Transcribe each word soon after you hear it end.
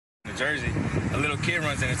Jersey, a little kid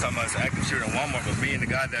runs in and talking about us active shooter in Walmart, but me and the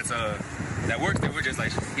guy that works there, we're just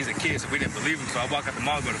like, he's a kid, so we didn't believe him. So I walk out the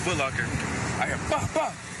mall, go to Foot Locker, I hear, bah,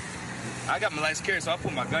 bah. I got my license carry, so I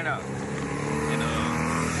pulled my gun out. And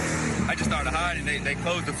I just started hiding. They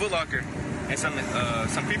closed the Foot Locker. And some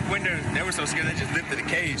people in there, they were so scared, they just lifted the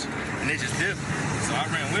cage and they just dipped. So I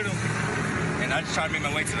ran with them, and I just tried to make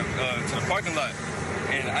my way to the parking lot.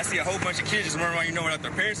 And I see a whole bunch of kids just running around, without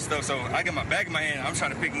their parents and stuff. So I got my bag in my hand. I'm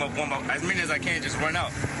trying to pick them up as many as I can, just run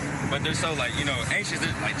out. But they're so anxious,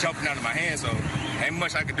 they're jumping out of my hand. So ain't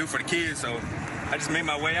much I could do for the kids. So I just made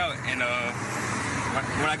my way out. And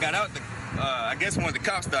when I got out, I guess one of the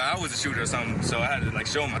cops thought I was a shooter or something, so I had to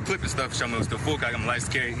show him my clip and stuff, show him it was still full. I got my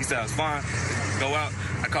license carry. He said I was fine. Go out.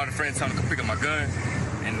 I called a friend, told him to come pick up my gun,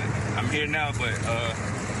 and I'm here now. But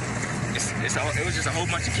it was just a whole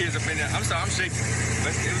bunch of kids up in there. I'm sorry, I'm shaking.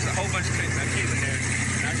 But it was a whole bunch of kids in there.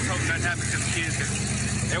 And I just hope nothing happens to the kids, because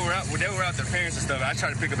they were out their parents and stuff. I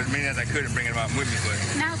tried to pick up as many as I could and bring them out with me. But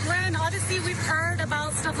now, Glenn, obviously we've heard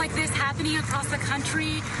about stuff like this happening across the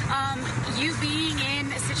country. You being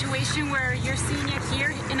in a situation where you're seeing it here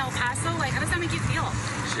in El Paso, how does that make you feel?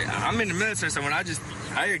 Shit, I'm in the military, so when I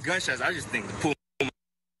hear gunshots, I just think to pull,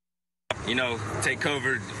 take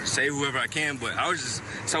cover, save whoever I can. But I was just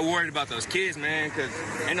so worried about those kids, man, because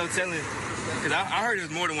ain't no telling. Because I heard it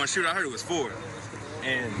was more than one shooter. I heard it was 4.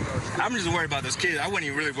 And I'm just worried about those kids. I wasn't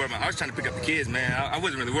even really worried about. I was trying to pick up the kids, man. I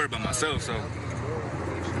wasn't really worried about myself. So,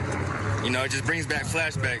 it just brings back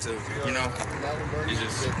flashbacks of, it's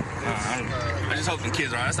just, I just hope the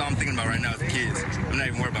kids are all right. That's all I'm thinking about right now is the kids. I'm not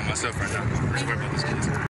even worried about myself right now. I'm just worried about those kids.